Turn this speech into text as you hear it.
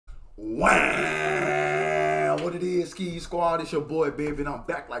Wow, what it is, Ski Squad? It's your boy, baby, and I'm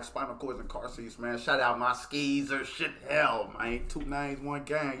back like spinal cords and car seats, man. Shout out my skeezer, shit, hell, man. 2 names, 1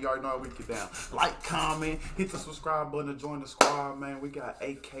 gang. You already know how we get down. Like, comment, hit the subscribe button to join the squad, man. We got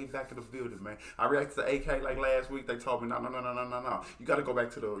AK back in the building, man. I reacted to AK like last week. They told me, no. You gotta go back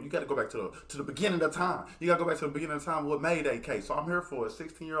to the beginning of time. You gotta go back to the beginning of time. What made AK? So I'm here for it.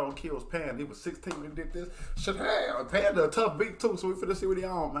 16-year-old kills Panda. He was 16 when he did this. Shit, hell, Panda, a tough beat too. So we finna see what he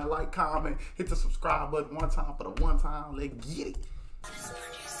on, man. Like, comment, hit the subscribe button one time for the one time. Let's get it.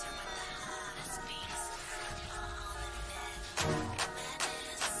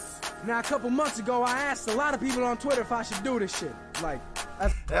 Now, a couple months ago, I asked a lot of people on Twitter if I should do this shit. Like,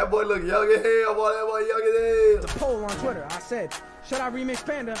 that boy look young as hell, boy. That boy young as hell. The poll on Twitter, I said, should I remix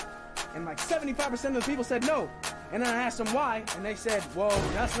Panda? And like 75% of the people said no. And then I asked them why, and they said, well,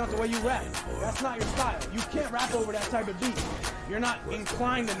 that's not the way you rap. That's not your style. You can't rap over that type of beat. You're not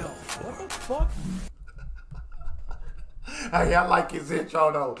inclined enough. What the fuck? Hey, I like his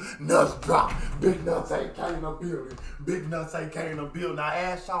intro though. Nuts drop. Big Nuts AK in the building. Big Nuts AK in the building. I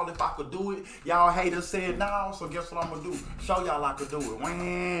asked y'all if I could do it. Y'all haters said no, so guess what I'm gonna do? Show y'all I could do it.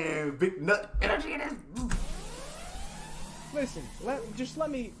 Wham, Big Nut energy in this. Listen, just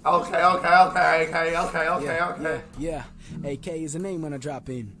let me. Okay. Yeah. AK is a name when I drop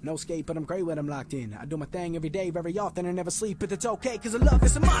in. No skate, but I'm great when I'm locked in. I do my thing every day, very often, and never sleep, but it's okay, cause I love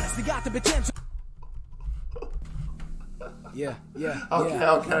this, I'm honest, they got the potential. Yeah.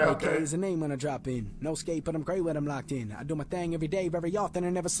 AK is a name when I drop in. No skate, but I'm great when I'm locked in. I do my thing every day, very often,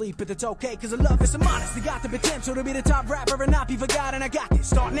 and never sleep, but it's okay, cause I love this, I'm honest, they got the potential to be the top rapper and not be forgotten. I got this.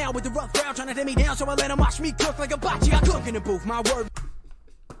 Start now with the rough crowd trying to tear me down, so I let them watch me cook like a bocce. I cook in the booth, my word.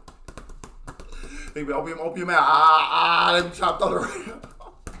 Baby, open your mouth. Let me try to throw the rice.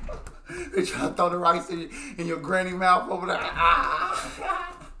 They try to throw the rice in your granny mouth over there.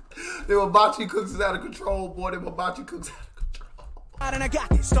 Them hibachi cooks is out of control, boy. Them hibachi cooks out of control. And I got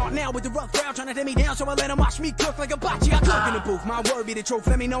this. Start now with the rough crowd trying to tear me down, so I let them watch me cook like a bocce. I cook in the booth, my word be the truth.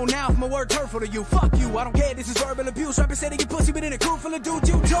 Let me know now if my word's hurtful to you. Fuck you, I don't care, this is verbal abuse. Rappers say they get pussy, but in a crew full of dudes,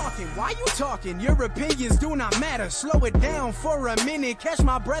 you talking. Why you talking? Your opinions do not matter. Slow it down for a minute, catch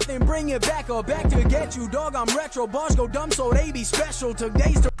my breath and bring it back. Or back to get you, dog. I'm retro, bars go dumb, so they be special. Took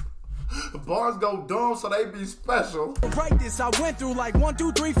days to the bars go dumb, so they be special. Write this, I went through like 1,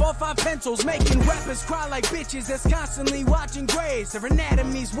 2, 3, 4, 5 pencils, making rappers cry like bitches that's constantly watching graves. Their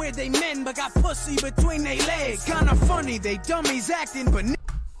anatomies weird, they men, but got pussy between their legs. Kinda funny, they dummies acting, but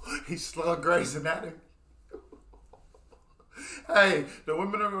he slug Grey's Anatomy. Hey, the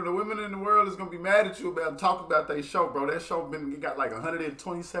women in the world is gonna be mad at you about talking about their show, bro. That show got like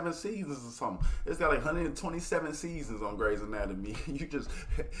 127 seasons or something. It's got like 127 seasons on Grey's Anatomy. You just,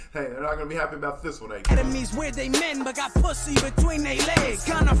 hey, they're not gonna be happy about this one, eh? Enemies weird, they men, but got pussy between their legs.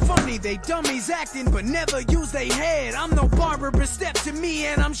 Kinda funny, they dummies acting, but never use their head. I'm no barber, but step to me,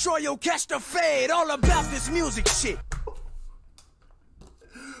 and I'm sure you'll catch the fade. All about this music shit.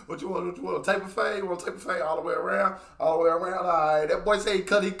 What you want? Tape a fade? You want to tape a fade all the way around? All the way around? All right. That boy say he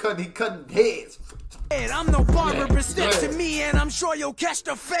cutting heads. I'm no barber, but step to me, and I'm sure you'll catch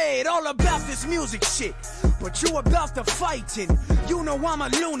the fade. All about this music shit. But you about the fighting. You know I'm a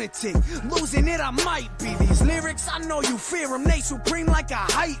lunatic. Losing it, I might be. These lyrics, I know you fear them. They supreme like a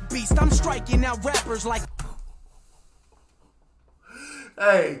hype beast. I'm striking out rappers like...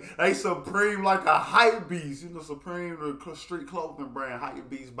 Hey, they Supreme like a hype beast. You know, Supreme, the street clothing brand. Hype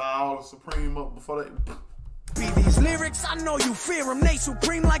beast buy all the Supreme up before they... These lyrics, I know you fear them. They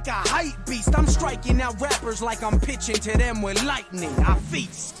supreme like a hype beast. I'm striking out rappers like I'm pitching to them with lightning. I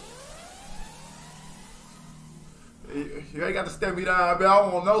feast. You ain't got to step me down, man. I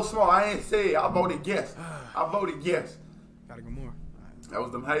don't want no smoke. I ain't say it. I voted yes. Gotta go more. That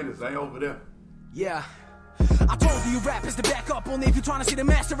was them haters. They ain't over there. Yeah. I told you rap is the backup, only if you're trying to see the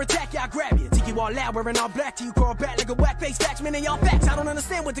master attack, yeah, I grab you. Take you all out, wearing all black till you crawl back like a whack face faxman and y'all facts. I don't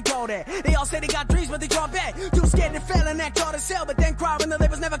understand what to call that. They all say they got dreams, but they draw back. Too scared to fail and act hard as hell, but then cry when the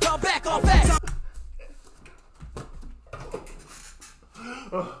labels never call back. All facts.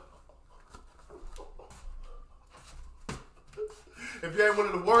 If you ain't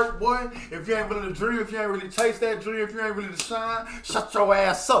willing to work, boy, if you ain't willing to dream, if you ain't really chase that dream, if you ain't willing to shine, shut your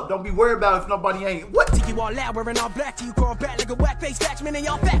ass up. Don't be worried about if nobody ain't. What? Take you all out, wearing all black till you crawl back like a whack face faxman and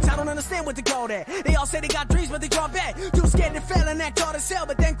y'all facts. I don't understand what to call that. They all say they got dreams, but they draw back. Too scared to fail and act hard as hell,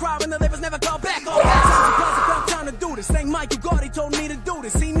 but then cry when the labels never call back. All facts. About time to do this. Thank Michael God, he told me to do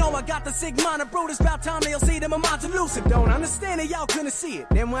this. He know I got the sick mind of Brutus. About time they'll see that my mind's elusive. Don't understand it, y'all couldn't see it.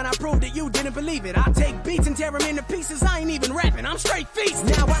 Then when I proved it, you didn't believe it. I take beats and tear them into pieces. I ain't even rapping. I'm straight feast.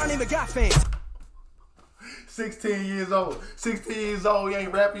 Now I don't even got fans. 16 years old. 16 years old, you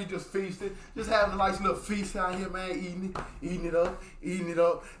ain't rapping, you just feasting. Just having a nice little feast out here, man, eating it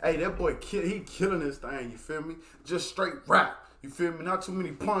up. Hey, that boy, he killing this thing, you feel me? Just straight rap. You feel me? Not too many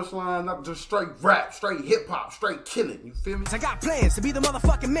punchlines, not just straight rap, straight hip-hop, straight killing. You feel me? I got plans to be the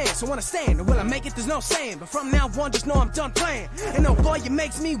motherfucking man, so understand. Or will I make it? There's no saying. But from now on, just know I'm done playing. And no boy, it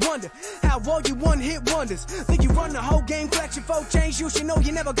makes me wonder how all you one-hit wonders. Think you run the whole game, collection for change, you should know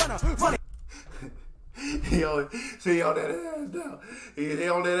you're never gonna run it. He on that ass now. He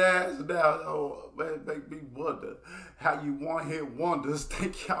on that ass now. Oh, man, make me wonder how you one-hit wonders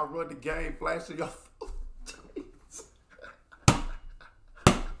think y'all run the game, flashing your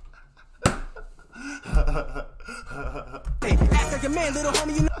Hey, act like a man, little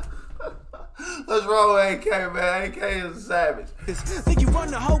homie, you know. What's wrong with AK, man? AK is a savage. Think you run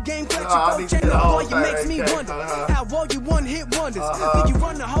the whole game, collection for change, boy, you makes me wonder how all you one-hit wonders. Think you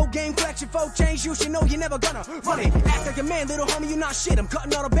run the whole game, collection for change, you should know you're never gonna run it. Act like a man, little homie, you not shit. I'm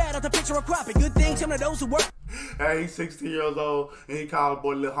cutting all the bad out the picture of cropping. Good things come to those who work. Hey, he's 16 years old, and he called the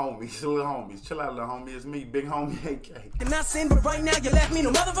boy little homies. Little homies. Chill out, little homie. It's me, big homie AK. I'm not sin, but right now you left me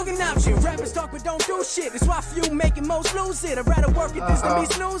no motherfucking option. Rappers talk but don't do shit. That's why few making most lose it. I'd rather work at this than be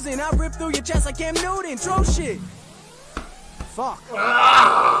snoozing. I rip through your chest like Cam Newton. Throw shit. Fuck.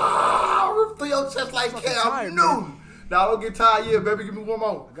 I rip through your chest like Cam Newton. Now don't get tired yet, baby. Give me one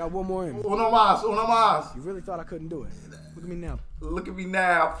more. I got one more in me. Uno más. You really thought I couldn't do it? Look at me now. Look at me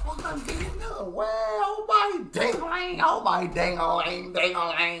now. Fuck, I'm getting up. Well, oh my dang-a-lang. Oh my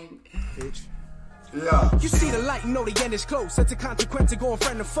dang-a-lang. Bitch. Yeah. You see the light, you know the end is close. That's a consequence of going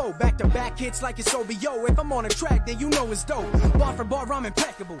friend to foe. Back to back hits like it's OVO. If I'm on a track, then you know it's dope. Bar for bar, I'm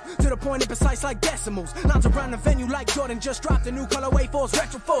impeccable. To the point and precise like decimals. Lines around the venue like Jordan just dropped a new colorway for his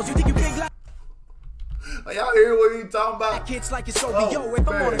retro foes. You think you big like... Y'all hear what he talking about? Hits like it's OVO. If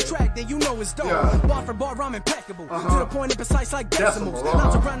I'm on a track, then you know it's dope. Yeah. Bar for bar, I'm impeccable. To the point and precise like decimals.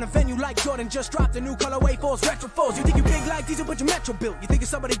 Lines around the venue like Jordan just dropped a new colorway for his retro foes. You think you big like Diesel, but you Metro built. You think you're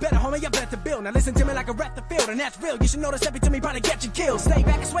somebody better, homie? I bet the bill. Now listen to me like a rep the field, and that's real. You should know this every time me probably get you killed. Stay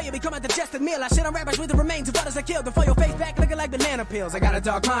back and sway, you become a digested meal. I shit on rappers with the remains of others I killed. To fill your face back looking like banana peels. I got a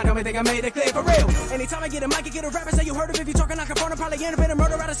dark mind, don't me think I made it clear for real. Anytime I get a mic, I get a rapper say you heard of. If you talking like a phone, probably end up in a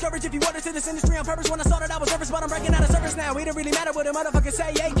murder out of discourage. If you wanted to this industry on purpose, when I started I was nervous, but I'm breaking out of service now. It don't really matter what a motherfucker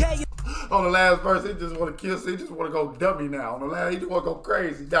say, AK. On the last verse, he just want to kiss. He just want to go dummy now. On the last, he just want to go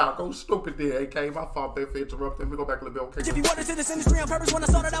crazy. Nah, go stupid there, AK. My fault there for interrupting. Let me go back a little bit, okay? If you wanted to this industry on purpose, when I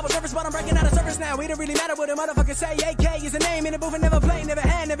started I was nervous, but I'm breaking out of service now. It don't really matter what a motherfucker say, AK is a name in the booth and never play, never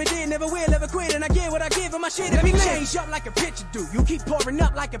had, never did, never will, never quit. And I get what I give and my shit. Let me change up like a pitcher do. You keep pouring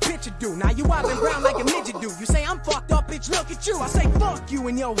up like a pitcher do. Now you wildin' brown like a midget do. You say I'm fucked up, bitch, look at you. I say fuck you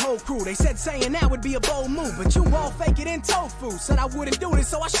and your whole crew. They said saying that would be a bold move, but you all fake it in tofu. Said I wouldn't do this,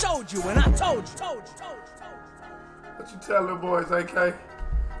 so I showed you, and I told you. What you tell them boys, AK?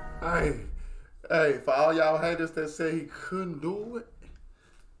 Hey, for all y'all haters that say he couldn't do it,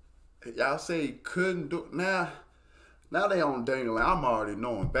 y'all say he couldn't do it. Now they on dangling. I'm already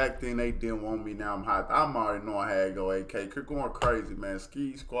knowing. Back then they didn't want me. Now I'm hyped. I'm already knowing how it go, AK. Quit going crazy, man.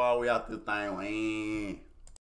 Ski squad, we out this thing.